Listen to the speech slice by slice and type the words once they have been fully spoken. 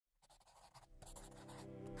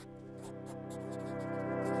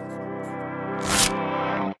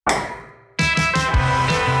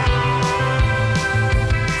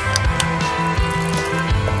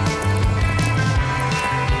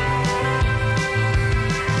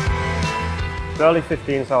Burleigh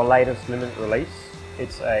 15 is our latest limited release.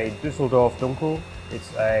 It's a Dusseldorf Dunkel.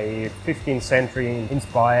 It's a 15th century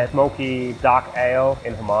inspired smoky dark ale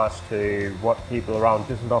in homage to what people around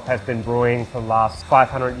Dusseldorf has been brewing for the last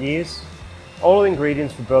 500 years. All the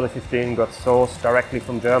ingredients for Burleigh 15 got sourced directly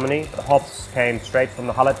from Germany. The hops came straight from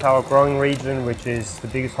the Hallertau growing region, which is the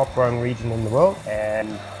biggest hop growing region in the world, and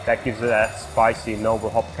that gives it that spicy, noble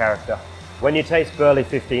hop character. When you taste Burleigh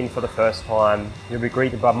 15 for the first time, you'll be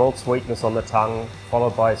greeted by mild sweetness on the tongue,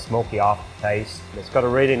 followed by a smoky aftertaste. It's got a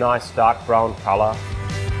really nice dark brown color.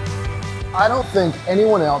 I don't think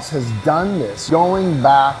anyone else has done this. Going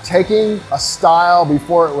back, taking a style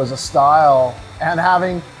before it was a style, and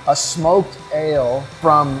having a smoked ale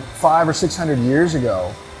from 500 or 600 years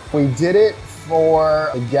ago. We did it for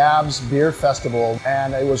the Gabs Beer Festival,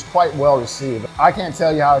 and it was quite well received. I can't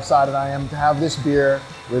tell you how excited I am to have this beer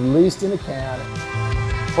released in a can.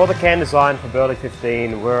 For the can design for Burleigh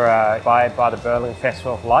 15, we're inspired by the Burleigh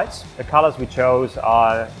Festival of Lights. The colors we chose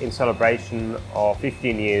are in celebration of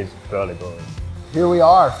 15 years of Burleigh brewing. Here we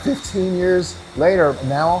are, 15 years later,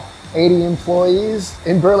 now 80 employees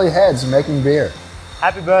in Burleigh Heads making beer.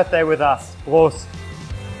 Happy birthday with us, Prost!